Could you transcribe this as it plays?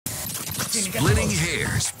Splitting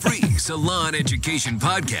Hair's free salon education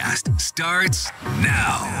podcast starts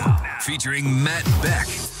now. Featuring Matt Beck,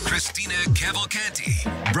 Christina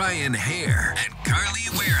Cavalcanti, Brian Hare, and Carly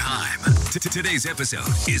Wareheim. Today's episode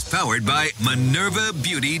is powered by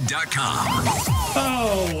MinervaBeauty.com.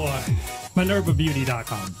 Oh,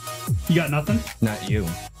 MinervaBeauty.com. You got nothing? Not you.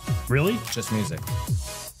 Really? Just music.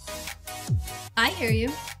 I hear you.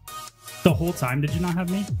 The whole time did you not have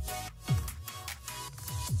me?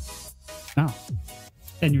 Oh.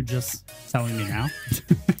 And you're just telling me now?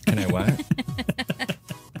 Can I what?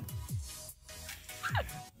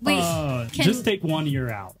 Wait, just take 1 ear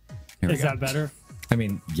out. Is that better? I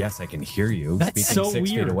mean, yes, I can hear you. That's speaking so 6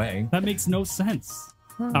 weird. feet away. That makes no sense.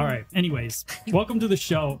 All right. Anyways, welcome to the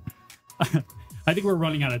show. I think we're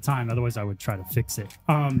running out of time. Otherwise, I would try to fix it.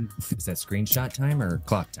 Is that screenshot time or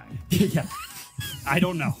clock time? Yeah. I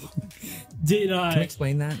don't know. Can you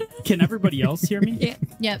explain that? Can everybody else hear me? Yeah.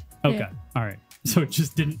 Yep. Okay. Yeah. All right. So it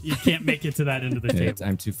just didn't. You can't make it to that end of the table.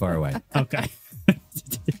 I'm too far away. Okay.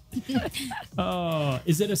 Oh,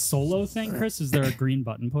 is it a solo thing, Chris? Is there a green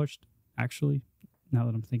button pushed? Actually, now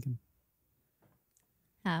that I'm thinking.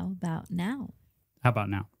 How about now? How about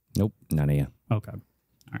now? Nope, none of you. Okay.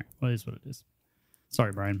 All right. Well, it is what it is.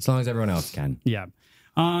 Sorry, Brian. As long as everyone else can. Yeah.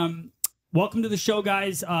 Welcome to the show,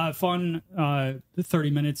 guys. Fun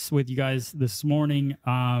 30 minutes with you guys this morning.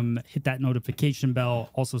 Hit that notification bell.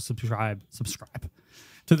 Also subscribe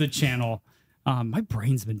to the channel. My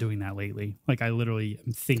brain's been doing that lately. Like I literally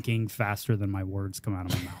am thinking faster than my words come out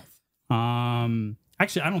of my mouth.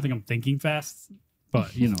 Actually, I don't think I'm thinking fast,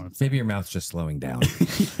 but you know what I'm saying. Maybe your mouth's just slowing down.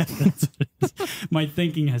 My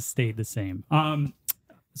thinking has stayed the same.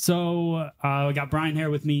 So we got Brian here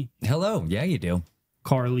with me. Hello. Yeah, you do.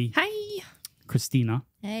 Carly. Hi. Christina.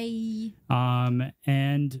 Hey.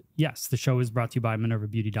 And yes, the show is brought to you by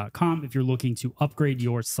MinervaBeauty.com. If you're looking to upgrade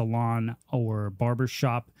your salon or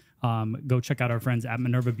barbershop, go check out our friends at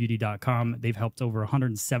MinervaBeauty.com. They've helped over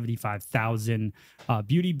 175,000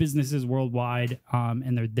 beauty businesses worldwide,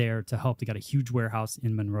 and they're there to help. They got a huge warehouse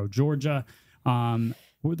in Monroe, Georgia.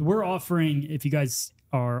 We're offering, if you guys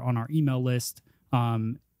are on our email list,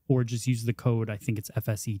 or just use the code, I think it's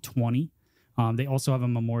FSE20. They also have a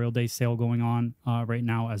Memorial Day sale going on right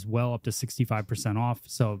now as well, up to 65% off.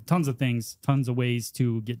 So tons of things, tons of ways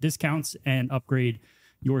to get discounts and upgrade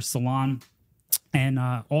your salon. And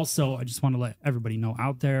also, I just want to let everybody know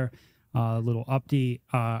out there, a little update.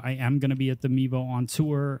 I am going to be at the Mevo on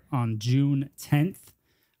tour on June 10th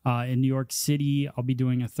in New York City. I'll be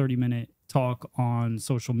doing a 30-minute talk on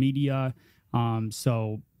social media.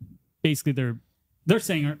 So basically, they're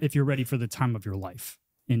saying if you're ready for the time of your life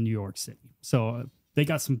in New York City. So they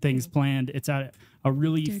got some things planned. It's at a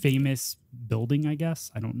really famous building, I guess.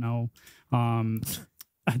 I don't know.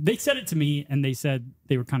 They said it to me, and they said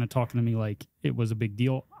they were kind of talking to me like it was a big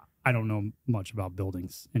deal. I don't know much about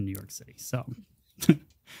buildings in New York City, so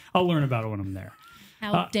I'll learn about it when I'm there.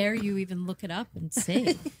 How dare you even look it up and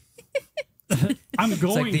say? I'm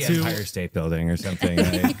going it's like the Empire State Building or something.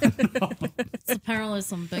 Right? It's apparently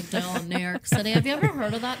some big deal in New York City. Have you ever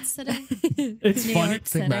heard of that city? It's New funny. York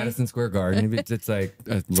It's like City? Madison Square Garden. It's like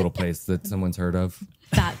a little place that someone's heard of.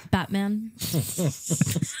 Batman.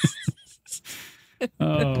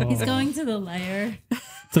 Oh. He's going to the lair.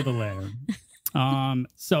 To the lair.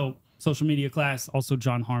 So social media class. Also,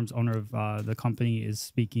 John Harms, owner of the company, is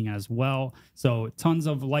speaking as well. So tons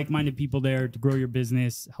of like-minded people there to grow your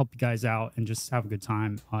business, help you guys out, and just have a good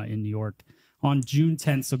time in New York on June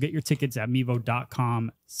 10th. So get your tickets at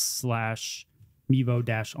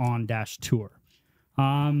mevo.com/mevo-on-tour.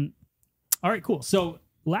 All right, cool. So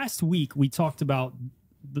last week we talked about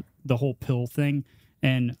the whole pill thing,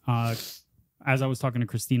 and as I was talking to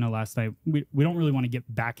Christina last night, we don't really want to get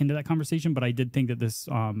back into that conversation, but I did think that this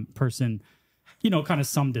person, kind of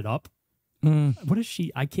summed it up. What is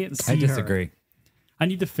she? I can't see I disagree. her. I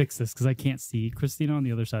need to fix this because I can't see Christina on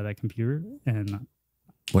the other side of that computer. And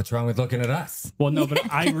What's wrong with looking at us? well, no, but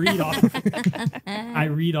I read off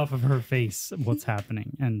of her face what's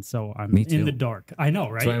happening, and so I'm Me too. in the dark. I know,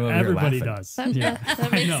 right? That's why I'm over here Everybody laughing. does. That I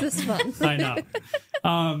makes know. this fun. I know.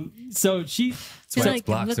 So she. That's why like it's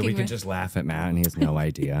blocked, so we looking can right- just laugh at Matt, and he has no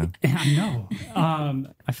idea. I know.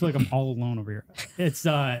 I feel like I'm all alone over here. It's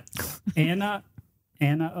Anna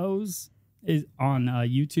O's is on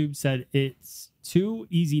YouTube said it's too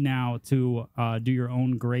easy now to do your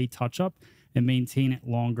own gray touch up and maintain it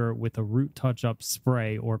longer with a root touch up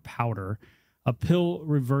spray or powder. A pill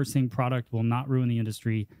reversing product will not ruin the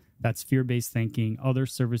industry. That's fear-based thinking. Other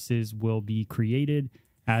services will be created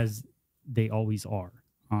as they always are.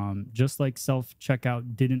 Just like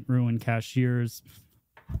self-checkout didn't ruin cashiers.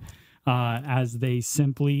 As they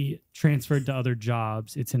simply transferred to other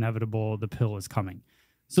jobs, it's inevitable the pill is coming.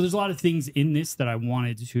 So there's a lot of things in this that I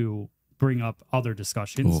wanted to bring up other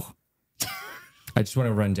discussions. Ooh. I just want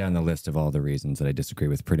to run down the list of all the reasons that I disagree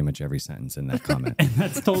with pretty much every sentence in that comment. And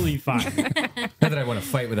that's totally fine. Not that I want to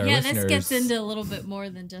fight with our listeners. This gets into a little bit more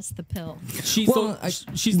than just the pill. She's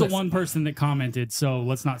the one person that commented, so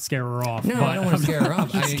let's not scare her off. No, I don't want to scare her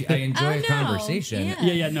off. I enjoy a conversation.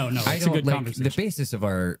 Yeah, no. It's a good conversation. The basis of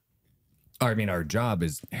our job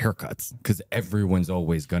is haircuts because everyone's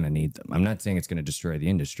always going to need them. I'm not saying it's going to destroy the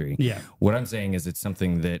industry. Yeah. What I'm saying is it's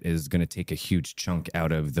something that is going to take a huge chunk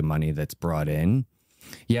out of the money that's brought in.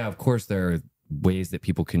 Yeah, of course, there are ways that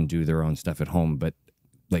people can do their own stuff at home, but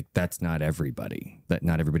like that's not everybody.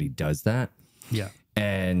 Not everybody does that. Yeah.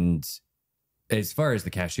 And as far as the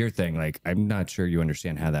cashier thing, like I'm not sure you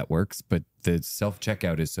understand how that works, but the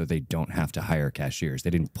self-checkout is so they don't have to hire cashiers. They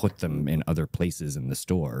didn't put them in other places in the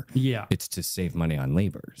store. Yeah. It's to save money on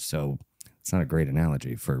labor. So it's not a great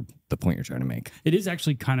analogy for the point you're trying to make. It is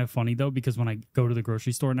actually kind of funny though, because when I go to the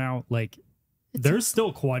grocery store now, like there's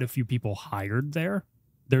still quite a few people hired there.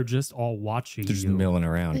 They're just all watching. They're just milling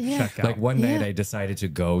around. Check out. Like one night I decided to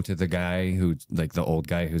go to the guy who, like the old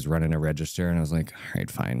guy who's running a register. And I was like, all right,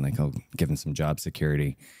 fine. Like I'll give him some job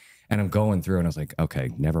security. And I'm going through and I was like,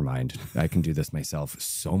 okay, never mind. I can do this myself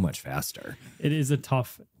so much faster. It is a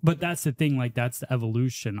tough, but that's the thing. Like that's the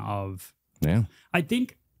evolution of, yeah. I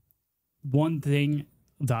think one thing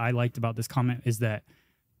that I liked about this comment is that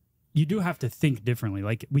you do have to think differently.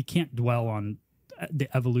 Like we can't dwell on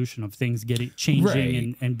the evolution of things changing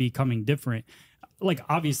Right. and becoming different. Like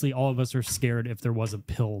obviously all of us are scared if there was a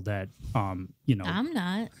pill that I'm not. I'm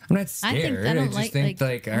not scared. I just think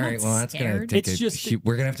like all right, well, that's going to take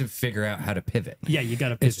we're going to have to figure out how to pivot. Yeah, you got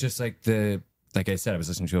to pivot. It's just like like I said, I was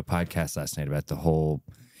listening to a podcast last night about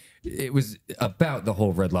it was about the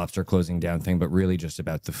whole Red Lobster closing down thing, but really just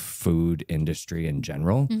about the food industry in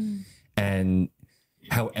general and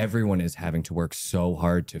how everyone is having to work so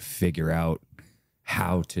hard to figure out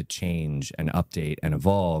how to change and update and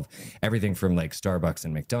evolve everything from like Starbucks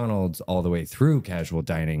and McDonald's all the way through casual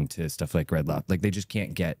dining to stuff like Red Lobster. Like they just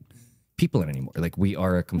can't get people in anymore. Like we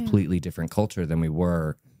are a completely different culture than we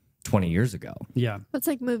were 20 years ago. Yeah. It's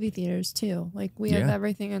like movie theaters too. Like we have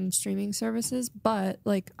everything on streaming services, but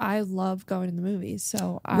like I love going to the movies,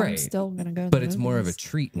 so I'm still gonna go to but the it's movies. more of a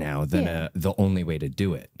treat now than the only way to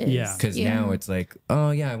do it. Yeah. Because now it's like,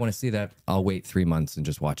 oh yeah, I want to see that. I'll wait 3 months and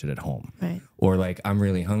just watch it at home. Right. Or like I'm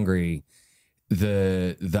really hungry.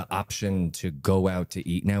 The option to go out to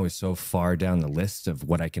eat now is so far down the list of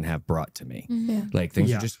what I can have brought to me. Yeah. Like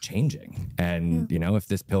things are just changing. And you know, if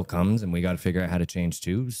this pill comes and we got to figure out how to change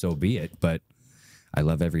too, so be it. But I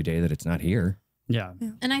love every day that it's not here. Yeah.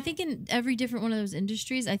 And I think in every different one of those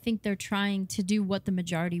industries, I think they're trying to do what the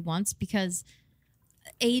majority wants because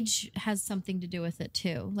age has something to do with it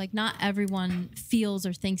too. Like not everyone feels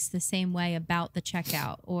or thinks the same way about the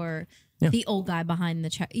checkout or the old guy behind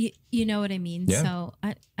the check. You know what I mean? Yeah. So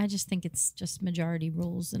I just think it's just majority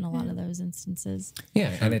rules in a lot of those instances.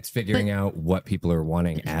 Yeah. And it's figuring out what people are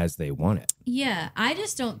wanting as they want it. Yeah. I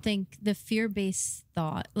just don't think the fear-based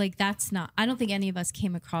thought, like that's not, I don't think any of us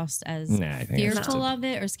came across as I think it's fearful of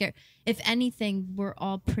it or scared. If anything, we're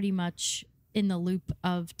all pretty much in the loop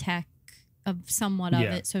of tech, of somewhat of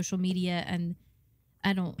it, social media. And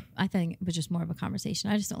I think it was just more of a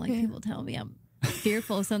conversation. I just don't like people tell me I'm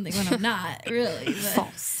fearful of something when I'm not really. But,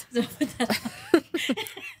 False.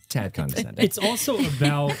 Tad condescending. It's also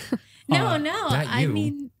about No. Not you. I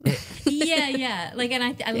mean, yeah. Like, and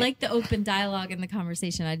I like the open dialogue and the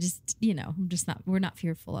conversation. I just, we're not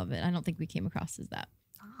fearful of it. I don't think we came across as that.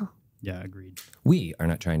 Yeah, agreed. We are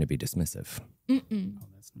not trying to be dismissive. Oh,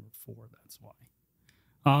 that's number 4. That's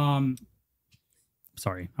why.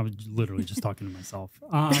 Sorry, I was literally just talking to myself.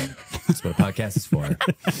 That's what a podcast is for.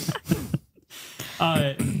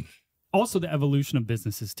 Also, the evolution of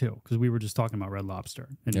businesses too, because we were just talking about Red Lobster,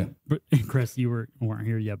 and Chris, you weren't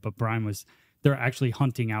here yet, but Brian was. They're actually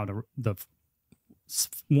hunting out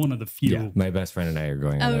one of the few. Yeah, my best friend and I are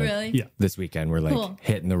going. Oh, really? This weekend, we're like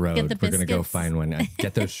hitting the road. The we're gonna go biscuits. find one.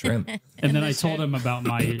 Get those shrimp. And then I told him about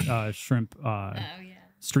my shrimp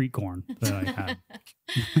street corn that I had.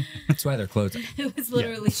 That's why they're closing. It was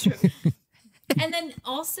literally true. And then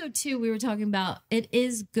also too, we were talking about it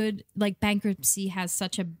is good. Like bankruptcy has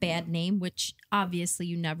such a bad name, which obviously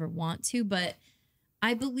you never want to, but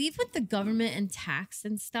I believe with the government and tax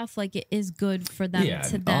and stuff, like it is good for them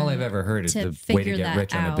to then all I've ever heard is the way to get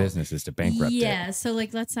rich on a business is to bankrupt it. Yeah, so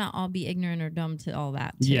like let's not all be ignorant or dumb to all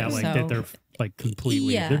that. Too. Yeah, like that they're like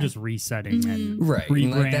completely. They're just resetting and right.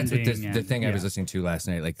 rebranding. And like that's what the thing I was listening to last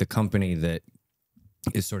night. Like the company that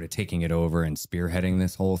is sort of taking it over and spearheading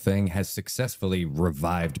this whole thing, has successfully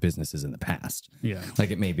revived businesses in the past. Yeah. Like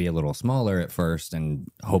it may be a little smaller at first and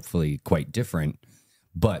hopefully quite different,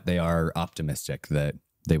 but they are optimistic that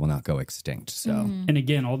they will not go extinct. So, and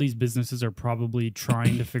again, all these businesses are probably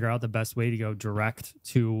trying to figure out the best way to go direct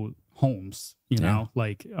to homes, you know,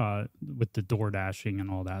 like with the door dashing and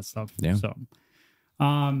all that stuff. Yeah.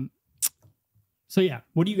 So yeah,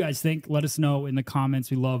 what do you guys think? Let us know in the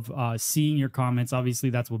comments. We love seeing your comments. Obviously,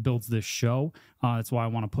 that's what builds this show. That's why I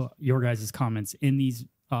want to put your guys' comments in these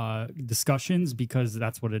discussions, because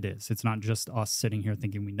that's what it is. It's not just us sitting here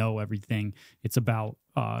thinking we know everything. It's about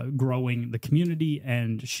growing the community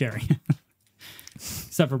and sharing.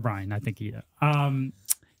 Except for Brian, I think he.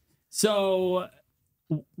 So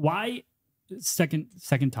why?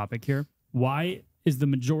 Second topic here. Why is the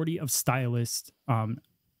majority of stylists?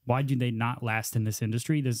 Why do they not last in this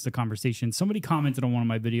industry? This is a conversation. Somebody commented on one of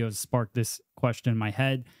my videos, sparked this question in my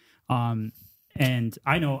head. And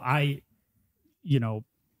I know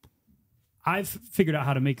I've figured out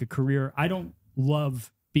how to make a career. I don't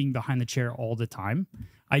love being behind the chair all the time.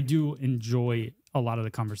 I do enjoy a lot of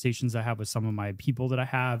the conversations I have with some of my people that I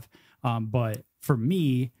have. But for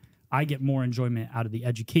me, I get more enjoyment out of the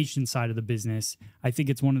education side of the business. I think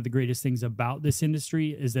it's one of the greatest things about this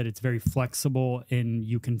industry is that it's very flexible and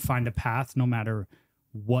you can find a path no matter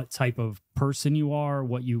what type of person you are,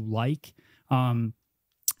 what you like.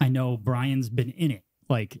 I know Brian's been in it,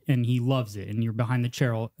 and he loves it, and you're behind the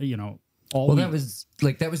chair, all well, that was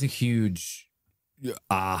a huge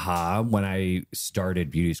aha when I started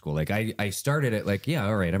beauty school. I started it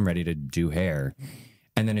all right, I'm ready to do hair.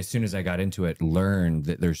 And then as soon as I got into it, learned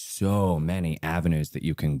that there's so many avenues that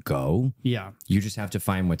you can go. Yeah. You just have to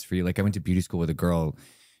find what's for you. I went to beauty school with a girl.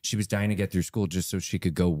 She was dying to get through school just so she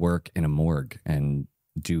could go work in a morgue and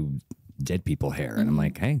do dead people hair. And I'm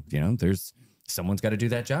like, hey, someone's got to do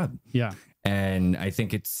that job. Yeah. And I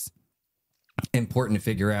think it's important to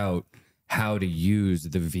figure out how to use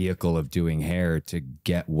the vehicle of doing hair to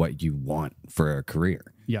get what you want for a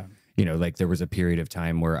career. Yeah. There was a period of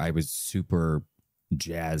time where I was super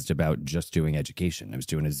jazzed about just doing education. I was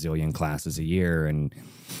doing a zillion classes a year. And,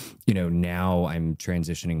 now I'm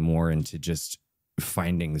transitioning more into just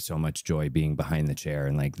finding so much joy being behind the chair.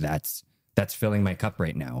 And that's filling my cup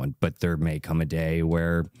right now. But there may come a day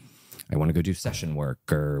where I want to go do session work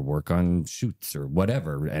or work on shoots or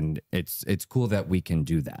whatever. And it's cool that we can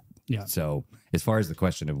do that. Yeah. So as far as the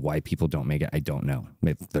question of why people don't make it, I don't know.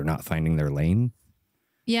 If they're not finding their lane.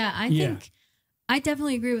 Yeah, I think I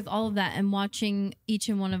definitely agree with all of that. And watching each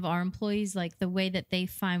and one of our employees, the way that they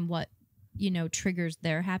find what, triggers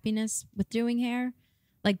their happiness with doing hair.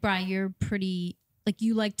 Brian, you're pretty,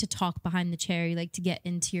 you like to talk behind the chair. You like to get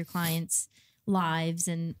into your clients' lives.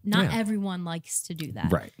 And not everyone likes to do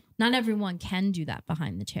that. Right. Not everyone can do that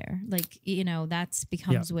behind the chair. That's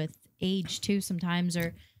becomes with age too sometimes.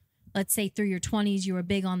 Or let's say through your 20s, you were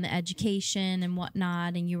big on the education and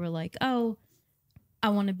whatnot. And you were like, oh, I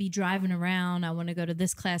want to be driving around. I want to go to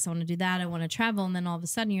this class. I want to do that. I want to travel. And then all of a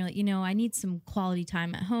sudden you're like, I need some quality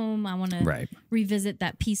time at home. I want to revisit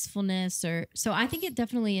that peacefulness. So I think it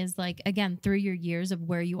definitely is again, through your years of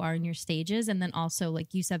where you are in your stages. And then also,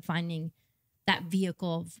 like you said, finding that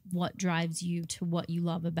vehicle of what drives you to what you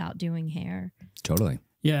love about doing hair. Totally.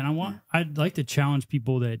 Yeah. And I'd like to challenge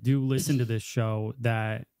people that do listen to this show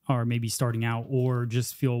that are maybe starting out or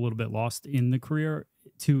just feel a little bit lost in the career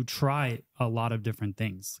to try a lot of different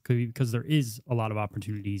things, because there is a lot of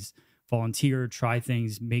opportunities. Volunteer, try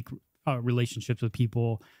things, make relationships with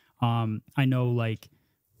people. I know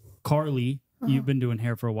Carly, you've been doing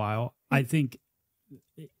hair for a while. I think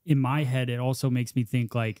in my head, it also makes me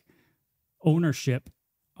think ownership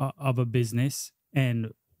of a business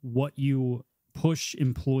and what you push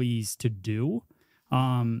employees to do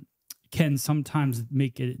can sometimes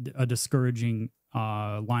make it a discouraging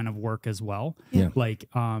line of work as well. Yeah.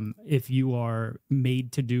 If you are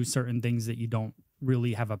made to do certain things that you don't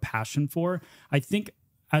really have a passion for, I think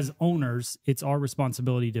as owners, it's our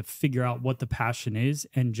responsibility to figure out what the passion is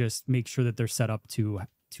and just make sure that they're set up to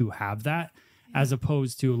have that, as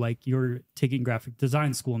opposed to you're taking graphic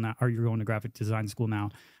design school now, or you're going to graphic design school now,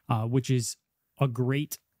 which is a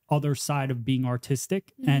great other side of being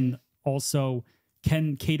artistic and also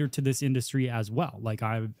can cater to this industry as well.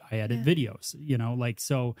 I edit videos,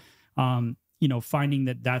 finding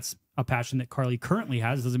that that's a passion that Carly currently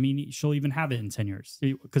has doesn't mean she'll even have it in 10 years,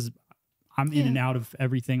 because I'm in and out of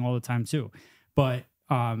everything all the time too. But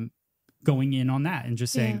going in on that and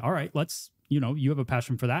just saying, all right, let's, you have a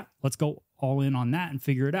passion for that. Let's go all in on that and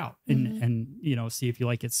figure it out and see if you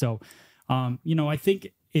like it. So, I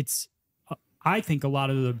think it's I think a lot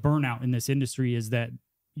of the burnout in this industry is that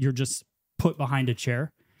you're just put behind a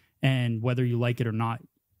chair, and whether you like it or not,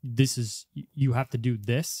 you have to do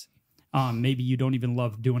this. Maybe you don't even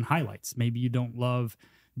love doing highlights. Maybe you don't love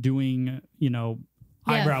doing,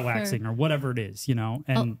 eyebrow waxing or whatever it is,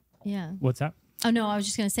 and what's that? Oh, no, I was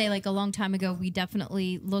just going to say, like, a long time ago, we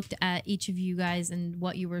definitely looked at each of you guys and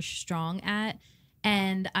what you were strong at.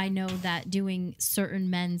 And I know that doing certain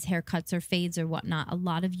men's haircuts or fades or whatnot, a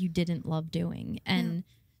lot of you didn't love doing. And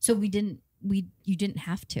so you didn't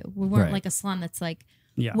have to. We weren't like a salon that's like,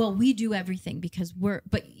 well, we do everything because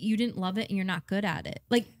but you didn't love it and you're not good at it.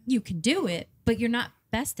 Like, you can do it, but you're not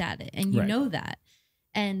best at it. And you know that.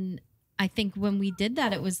 And I think when we did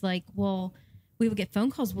that, it was like, well, we would get phone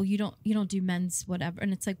calls. Well, you don't do men's whatever.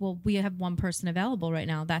 And it's like, well, we have one person available right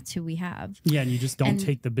now. That's who we have. Yeah. And you just don't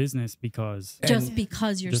take the business because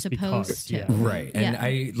you're supposed to. Yeah. Right. And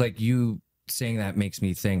I like you saying that makes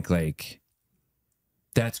me think like,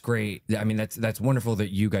 that's great. I mean, that's wonderful that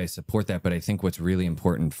you guys support that. But I think what's really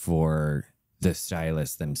important for the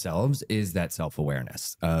stylists themselves is that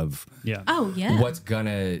self-awareness of what's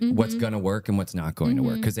gonna work and what's not going to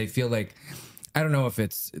work. Because they feel like, I don't know if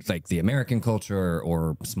it's like the American culture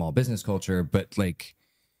or small business culture, but like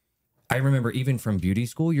I remember even from beauty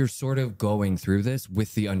school, you're sort of going through this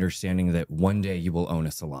with the understanding that one day you will own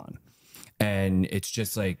a salon. And it's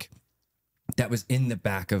just like, that was in the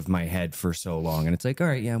back of my head for so long. And it's like, all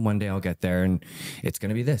right, yeah, one day I'll get there and it's going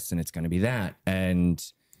to be this and it's going to be that. And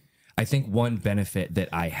I think one benefit that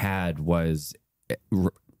I had was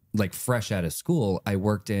like fresh out of school, I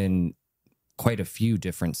worked in quite a few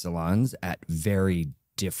different salons at very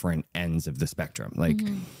different ends of the spectrum. Like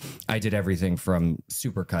I did everything from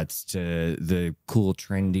supercuts to the cool,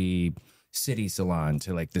 trendy city salon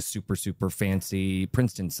to like the super, super fancy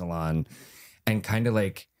Princeton salon, and kind of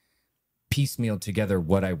like piecemealed together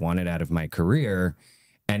what I wanted out of my career.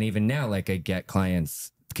 And even now, like I get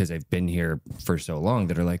clients because I've been here for so long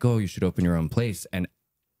that are like, oh, you should open your own place. And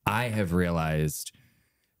I have realized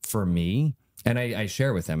for me, and I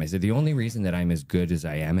share with them, I said, the only reason that I'm as good as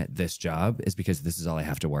I am at this job is because this is all I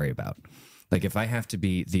have to worry about. Like if I have to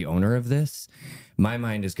be the owner of this, my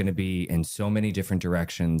mind is going to be in so many different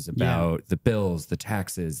directions about the bills, the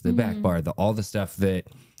taxes, the back bar, all the stuff that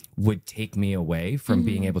would take me away from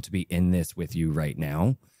being able to be in this with you right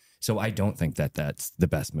now. So I don't think that that's the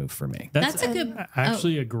best move for me. That's a good,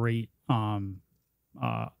 actually a great,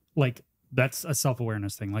 like that's a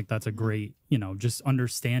self-awareness thing. Like that's a great, just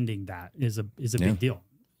understanding that is a big deal,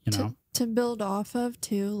 to build off of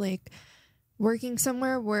too, like working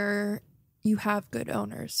somewhere where you have good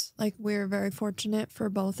owners. Like we're very fortunate for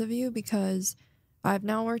both of you because I've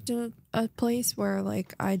now worked in a place where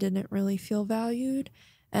like I didn't really feel valued.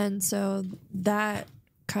 And so that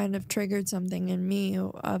kind of triggered something in me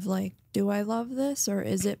of like, do I love this or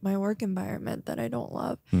is it my work environment that I don't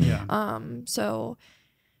love? Yeah. So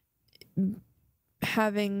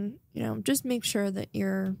having, just make sure that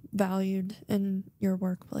you're valued in your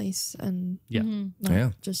workplace and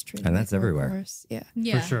just treat and that's everywhere. Workforce.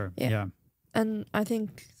 For sure. Yeah. And I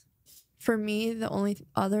think for me, the only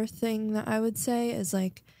other thing that I would say is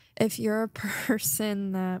like, if you're a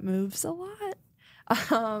person that moves a lot,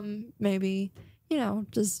 maybe,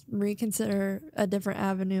 just reconsider a different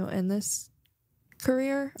avenue in this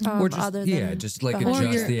career. Or just, other than just like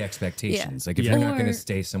adjust the expectations. Like if you're not going to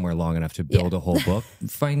stay somewhere long enough to build a whole book,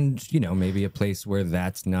 find, maybe a place where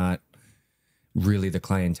that's not really the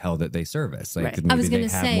clientele that they service. Like maybe I was they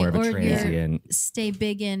have more of a transient. Stay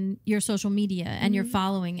big in your social media and your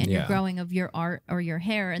following and your growing of your art or your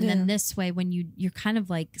hair. And then this way, when you're kind of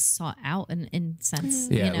like sought out in sense.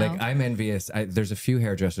 Yeah, like I'm envious. There's a few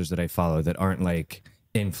hairdressers that I follow that aren't like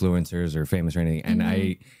influencers or famous or anything. And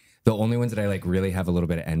the only ones that I like really have a little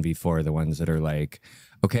bit of envy for are the ones that are like,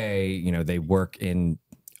 okay, they work in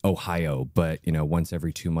Ohio, but once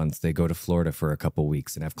every 2 months they go to Florida for a couple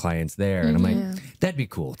weeks and have clients there, and I'm like, that'd be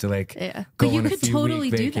cool to like go on a few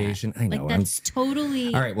week vacation. I know, like, that's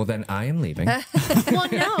totally all right. Well, then I am leaving. Well,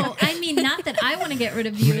 no, I mean not that I want to get rid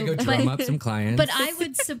of you. I'm gonna go drum up some clients, but I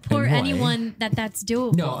would support anyone that's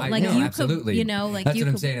doable. No, like no, you absolutely. could, like that's you what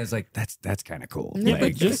I'm could, saying is like that's kind of cool. Yeah, like,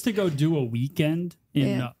 but just to go do a weekend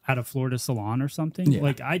in at a Florida salon or something,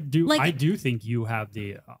 like I do think you have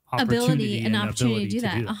the opportunity to do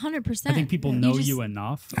that. 100%. I think people know you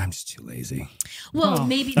enough. I'm just too lazy. Well,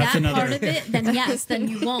 maybe that part of it, then yes, then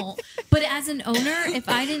you won't. But as an owner, if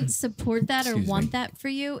I didn't support that or want that for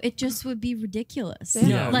you, it just would be ridiculous.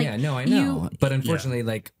 No, I know. But unfortunately,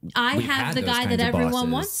 like I have the guy that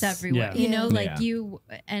everyone wants everywhere. You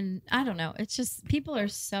and I don't know. It's just people are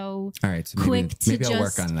so all right, so quick to maybe I'll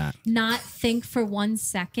just work on that. Not think for 1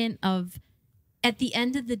 second of at the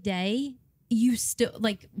end of the day, you still,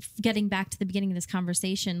 like, getting back to the beginning of this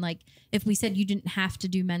conversation, like if we said you didn't have to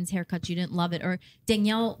do men's haircuts, you didn't love it, or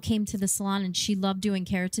Danielle came to the salon and she loved doing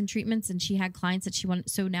keratin treatments and she had clients that she wanted.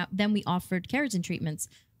 So now then we offered keratin treatments.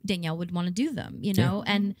 Danielle would want to do them, you know?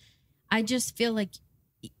 Yeah. And I just feel like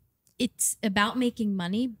it's about making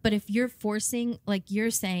money. But if you're forcing, like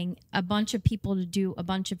you're saying, a bunch of people to do a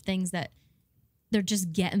bunch of things that they're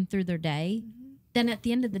just getting through their day, then at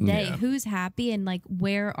the end of the day, who's happy and like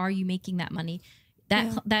where are you making that money?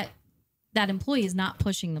 That employee is not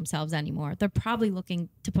pushing themselves anymore. They're probably looking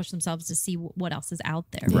to push themselves to see what else is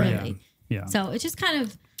out there. Right. Really. Yeah. So it's just kind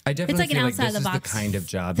of, I definitely it's like feel an outside like this the box is the kind of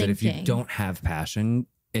job that if you don't have passion,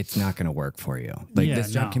 it's not going to work for you. Like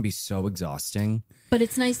this job can be so exhausting. But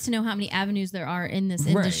it's nice to know how many avenues there are in this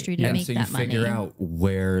industry to make so that money. you figure out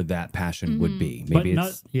where that passion would be. Maybe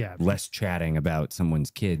it's less chatting about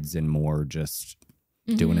someone's kids and more just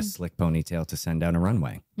doing a slick ponytail to send down a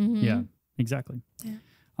runway. Yeah, exactly. Yeah.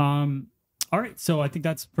 All right. So I think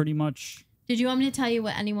that's pretty much. Did you want me to tell you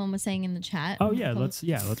what anyone was saying in the chat? Oh yeah, let's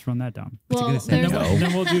run that down. Well,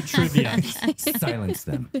 then we'll do trivia. Silence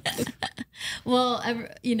them. Well,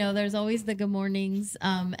 you know, there's always the good mornings.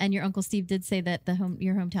 And your Uncle Steve did say that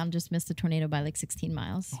your hometown just missed a tornado by like 16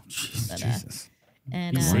 miles. Oh, Jesus.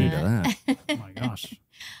 And that. Oh my gosh,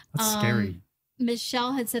 that's scary.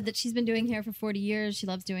 Michelle had said that she's been doing hair for 40 years. She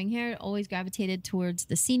loves doing hair. Always gravitated towards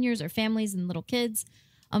the seniors or families and little kids.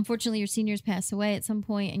 Unfortunately, your seniors pass away at some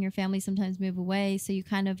point and your family sometimes move away. So you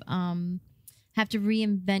kind of have to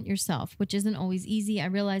reinvent yourself, which isn't always easy. I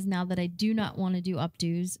realize now that I do not want to do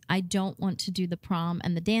updos. I don't want to do the prom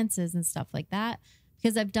and the dances and stuff like that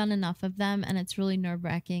because I've done enough of them and it's really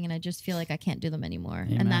nerve-wracking and I just feel like I can't do them anymore.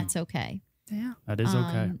 Amen. And that's okay. Yeah. That is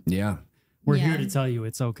okay. Yeah. We're here to tell you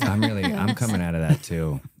it's okay. I'm coming out of that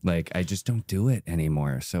too. Like I just don't do it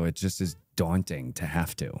anymore. So it just is daunting to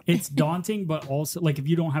have to. It's daunting, but also like if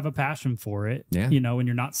you don't have a passion for it, you know, and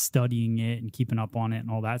you're not studying it and keeping up on it and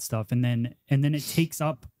all that stuff. And then it takes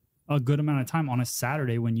up a good amount of time on a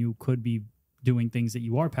Saturday when you could be doing things that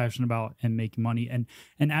you are passionate about and making money. And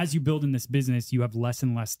as you build in this business, you have less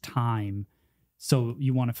and less time. So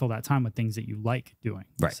you want to fill that time with things that you like doing.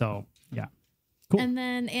 Right. So yeah. Cool. And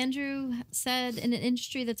then Andrew said, in an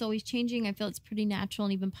industry that's always changing, I feel it's pretty natural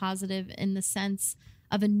and even positive in the sense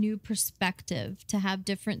of a new perspective to have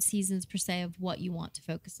different seasons per se of what you want to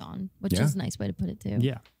focus on, which is a nice way to put it too.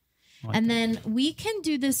 Yeah. And then we can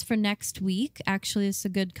do this for next week. Actually, it's a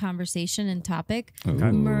good conversation and topic. Ooh.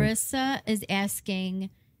 Marissa is asking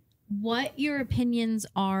what your opinions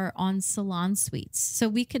are on salon suites. So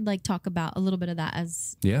we could like talk about a little bit of that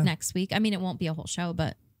as next week. I mean, it won't be a whole show,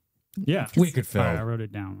 but yeah, we could fill. I wrote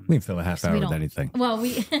it down. We can fill a half hour with anything. Well,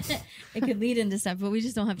 it could lead into stuff, but we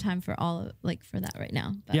just don't have time for for that right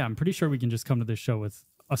now. But. Yeah, I'm pretty sure we can just come to this show with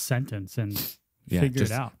a sentence and figure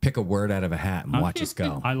it out. Pick a word out of a hat and watch us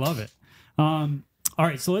go. I love it. All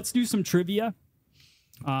right, so let's do some trivia.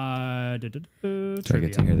 Do I get to hear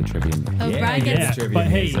the trivia? Oh, Brian gets trivia but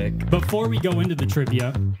music. Hey, before we go into the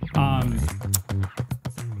trivia,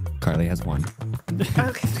 Carly has one.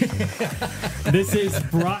 Okay. This is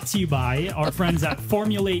brought to you by our friends at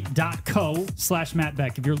formulate.co/Matt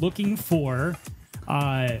Beck. If you're looking for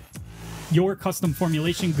your custom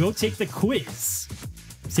formulation, go take the quiz.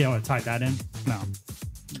 See how I tied that in? No.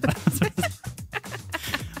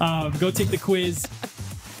 Go take the quiz.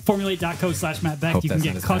 Formulate.co/Matt Beck. You can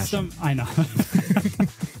get custom. I know.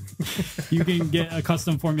 You can get a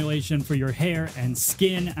custom formulation for your hair and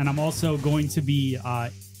skin. And I'm also going to be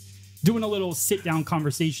doing a little sit-down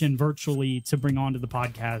conversation virtually to bring onto the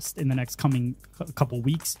podcast in the next coming couple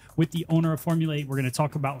weeks with the owner of Formulate. We're going to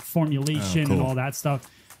talk about formulation and all that stuff.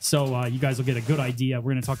 So you guys will get a good idea.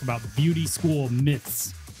 We're going to talk about beauty school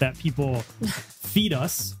myths that people feed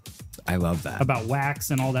us. I love that. About wax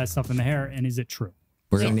and all that stuff in the hair. And is it true?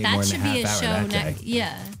 We're going to need more than a half hour that day.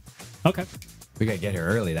 Yeah. Okay. We got to get here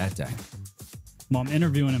early that day. Well, I'm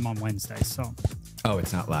interviewing him on Wednesday, so. Oh,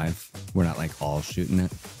 it's not live? We're not like all shooting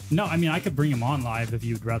it? No, I mean, I could bring him on live if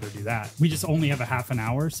you'd rather do that. We just only have a half an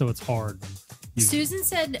hour, so it's hard. Usually. Susan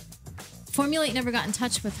said Formulate never got in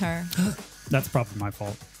touch with her. That's probably my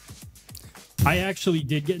fault. I actually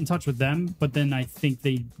did get in touch with them, but then I think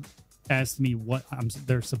they asked me what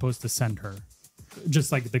they're supposed to send her.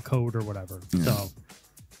 Just like the code or whatever. Yeah. So,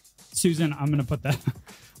 Susan, I'm going to put that.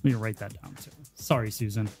 Let me write that down too. Sorry,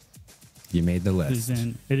 Susan. You made the list.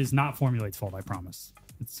 Susan, it is not Formulate's fault, I promise.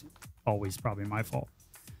 It's always probably my fault.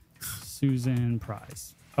 Susan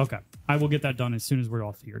Price. Okay. I will get that done as soon as we're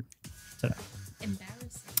off here today.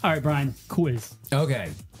 Embarrassing. All right, Brian, quiz. Okay.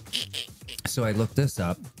 So I looked this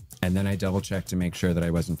up And then I double checked to make sure that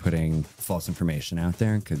I wasn't putting false information out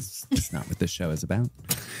there, because it's not what this show is about.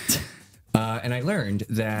 And I learned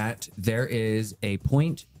that there is a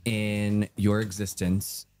point in your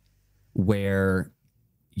existence where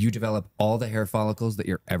you develop all the hair follicles that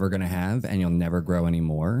you're ever going to have and you'll never grow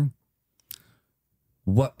anymore.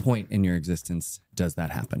 What point in your existence does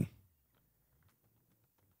that happen?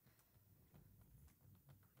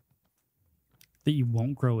 That you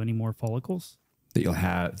won't grow any more follicles? That you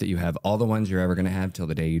have all the ones you're ever going to have till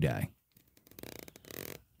the day you die.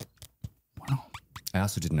 Wow. I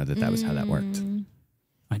also didn't know that that was how that worked.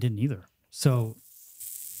 I didn't either. So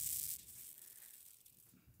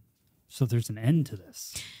there's an end to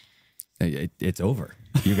this. It's over.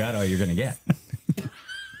 You got all you're going to get.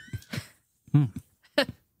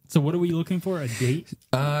 So what are we looking for? A date?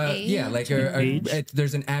 Yeah, like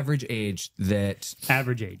there's an average age that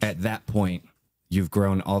Average age. at that point you've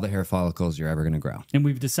grown all the hair follicles you're ever going to grow. And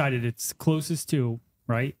we've decided it's closest to,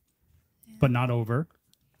 right? But not over.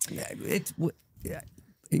 Yeah,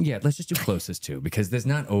 let's just do closest to, because there's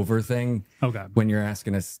not over thing. Okay. When you're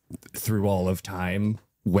asking us through all of time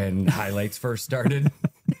when highlights first started.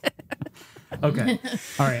 Okay.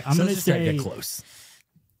 All right. I'm So going let's to just try to say get close.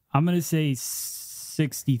 I'm going to say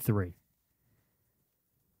 63.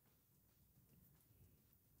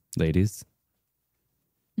 Ladies.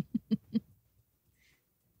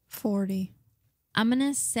 40. I'm going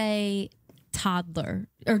to say toddler.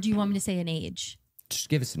 Or do you want me to say an age? Just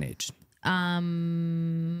give us an age.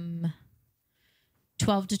 12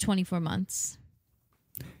 to 24 months.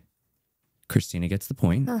 Christina gets the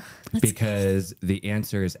point because the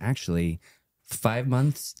answer is actually 5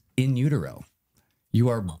 months in utero. You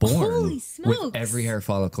are born Holy with smokes. every hair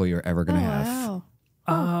follicle you're ever going to have. Wow.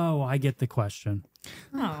 Oh, I get the question.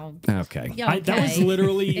 Oh. Okay. Yeah, That was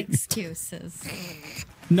literally excuses.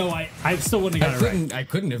 no. I still wouldn't have got it right. I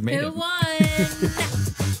couldn't have made Who it. won?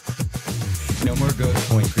 No more ghost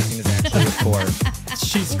point. Christina's actually a 4.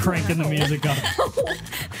 She's cranking the music up.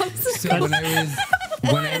 So when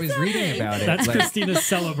I was reading about it, That's like, Christina's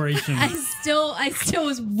celebration. I still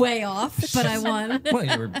was way off, but I won. well,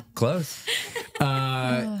 you were close.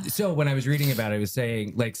 So when I was reading about it, I was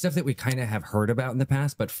saying like stuff that we kind of have heard about in the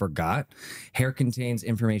past but forgot. Hair contains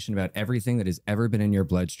information about everything that has ever been in your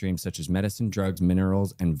bloodstream, such as medicine, drugs,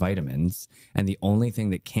 minerals, and vitamins. And the only thing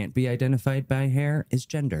that can't be identified by hair is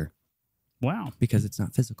gender, Wow. because it's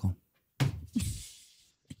not physical.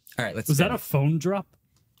 All right, let's. Was that a phone drop?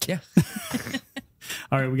 Yeah.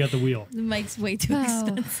 All right, we got the wheel. The mic's way too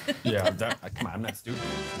expensive. Yeah. Come on, I'm not stupid.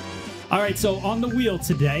 All right, so on the wheel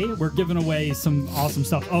today, we're giving away some awesome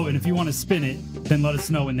stuff. Oh, and if you want to spin it, then let us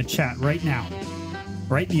know in the chat right now.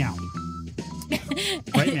 Right now.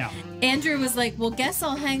 Right now. Andrew was like, "Well, guess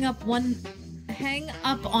I'll hang up on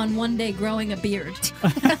one day growing a beard."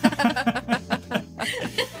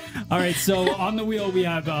 All right, so on the wheel, we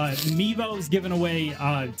have Mevo is giving away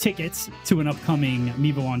tickets to an upcoming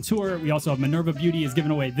Mevo on tour. We also have Minerva Beauty is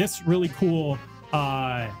giving away this really cool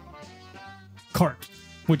cart,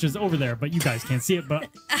 which is over there, but you guys can't see it, but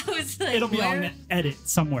I was like, it'll be on the edit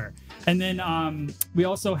somewhere. And then we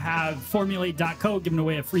also have Formulate.co giving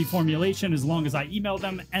away a free formulation as long as I email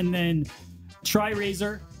them. And then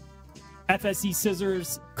TriRazor, FSE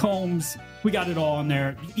scissors, combs, we got it all on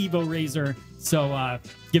there. The Evo razor. So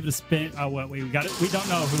give it a spin. Oh, wait, we got it. We don't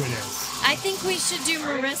know who it is. I think we should do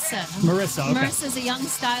Marissa. Marissa, okay. Marissa's a young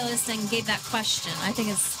stylist and gave that question. I think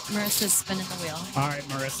it's Marissa's spinning the wheel. All right,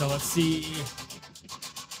 Marissa, let's see.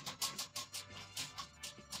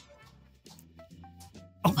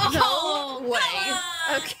 Oh, way.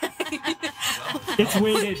 Okay. It's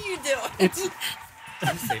weighted. What are you doing? It's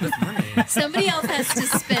Save us money. somebody else has to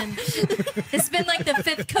spin. It's been like the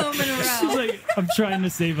 5th comb in a she's row. like, I'm trying to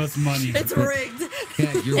save us money. It's rigged.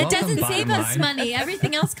 Yeah, you're It welcome, doesn't bottom save us line. money.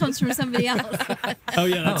 Everything else comes from somebody else. Oh,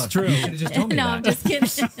 yeah, that's true. You should have just told me No, that. I'm just kidding.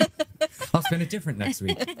 I'll spend it different next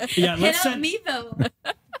week. Yeah, Hit let's up send. Mevo.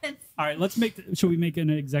 All right, let's make. Should we make an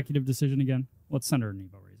executive decision again? Let's send her an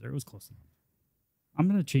Evo razor. It was close enough. I'm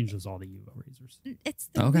gonna change those all to Evo razors. It's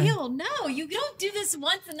the Okay. wheel. No, you don't do this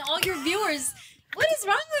once and all your viewers. What is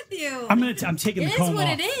wrong with you? I'm taking It the is comb what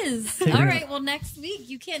off. it is. Take it All off. right. Well, next week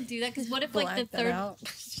you can't do that because what if like Black the that third? out.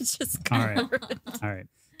 Just All right, all right.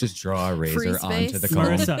 Just draw a razor Free onto space. the comb.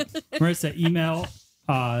 Marissa, email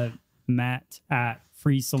Matt at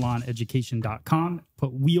freesaloneducation.com.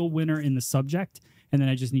 Put wheel winner in the subject, and then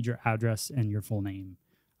I just need your address and your full name.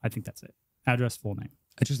 I think that's it. Address, full name.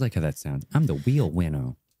 I just like how that sounds. I'm the wheel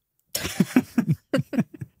winner.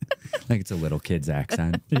 Like it's a little kid's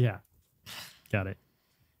accent. Yeah, got it.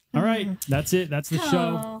 All right, that's it. That's the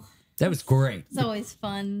show. Oh, That was great. it's always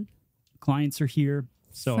fun. Clients are here.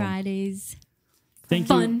 So Fridays. thank you.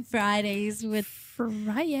 Fun Fridays with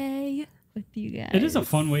Friday. you guys. It is a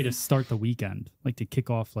fun way to start the weekend, like to kick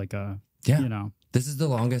off like a, you know. This is the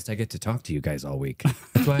longest I get to talk to you guys all week.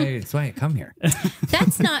 That's why I come here.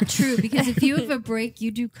 That's not true, because if you have a break,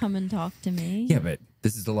 you do come and talk to me. Yeah, but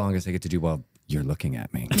this is the longest I get to do while you're looking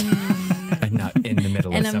at me. And not in the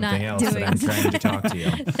middle And of I'm not something else that doing I'm trying to talk to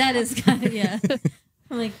you. That is kind of, yeah.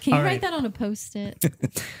 I'm like, can you All write right. that on a Post-it?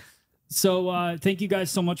 So thank you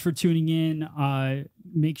guys so much for tuning in.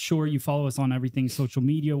 Make sure you follow us on everything social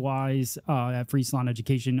media wise at Free Salon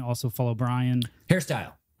Education. Also follow Brian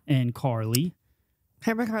Hairstyle. and Carly.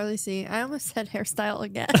 Hi, Carly C. I almost said hairstyle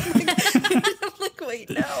again. I'm like, wait,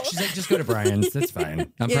 no. She's like, just go to Brian's. That's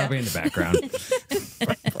fine. I'm Yeah. probably in the background.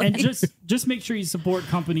 And just make sure you support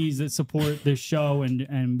companies that support this show,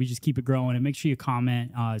 and we just keep it growing. And make sure you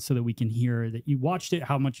comment so that we can hear that you watched it,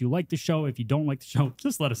 how much you like the show. If you don't like the show,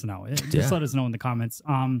 just let us know. Just let us know in the comments.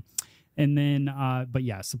 And then, but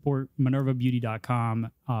yeah, support MinervaBeauty.com,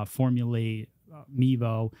 formulate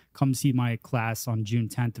Mevo. Come see my class on June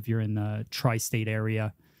 10th if you're in the tri-state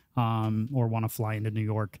area or want to fly into New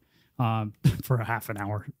York for a half an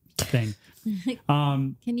hour thing.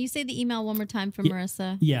 Can you say the email one more time for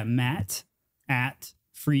Marissa? Yeah, Matt at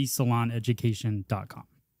freesaloneducation.com.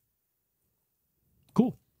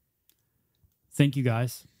 Cool. Thank you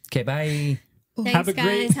guys. Okay, bye. Thanks, Have a guys.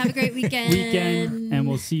 great Have a great weekend. And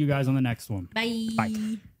we'll see you guys on the next one. Bye.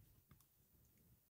 Bye.